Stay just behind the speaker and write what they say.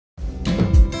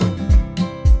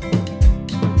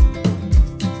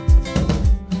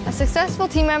successful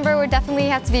team member would definitely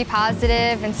have to be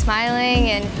positive and smiling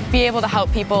and be able to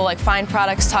help people, like find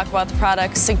products, talk about the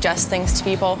products, suggest things to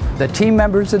people. The team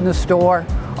members in the store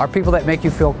are people that make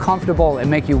you feel comfortable and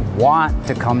make you want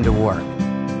to come to work.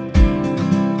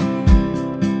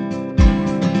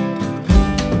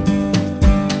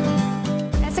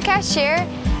 As a cashier,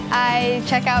 I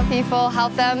check out people,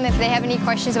 help them if they have any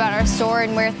questions about our store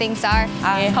and where things are.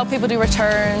 I help people do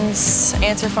returns,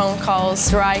 answer phone calls,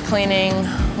 dry cleaning,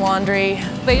 laundry.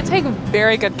 They take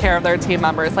very good care of their team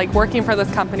members. Like, working for this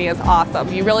company is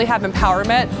awesome. You really have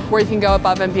empowerment where you can go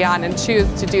above and beyond and choose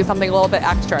to do something a little bit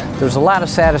extra. There's a lot of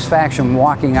satisfaction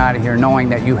walking out of here knowing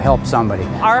that you helped somebody.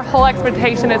 Our whole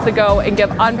expectation is to go and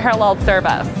give unparalleled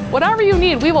service. Whatever you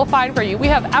need, we will find for you. We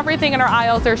have everything in our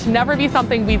aisles. There should never be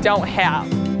something we don't have.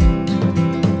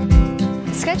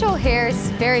 The schedule here is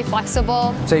very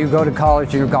flexible. Say you go to college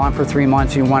and you're gone for 3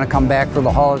 months and you want to come back for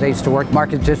the holidays to work,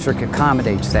 Market District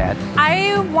accommodates that.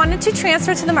 I wanted to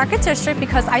transfer to the Market District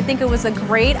because I think it was a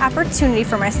great opportunity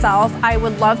for myself. I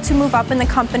would love to move up in the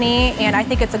company, and I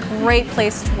think it's a great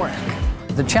place to work.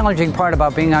 The challenging part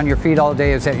about being on your feet all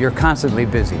day is that you're constantly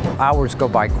busy. Hours go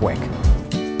by quick.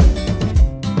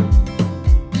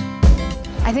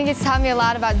 I think it's taught me a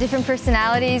lot about different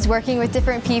personalities, working with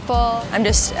different people. I'm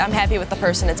happy with the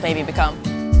person it's made me become.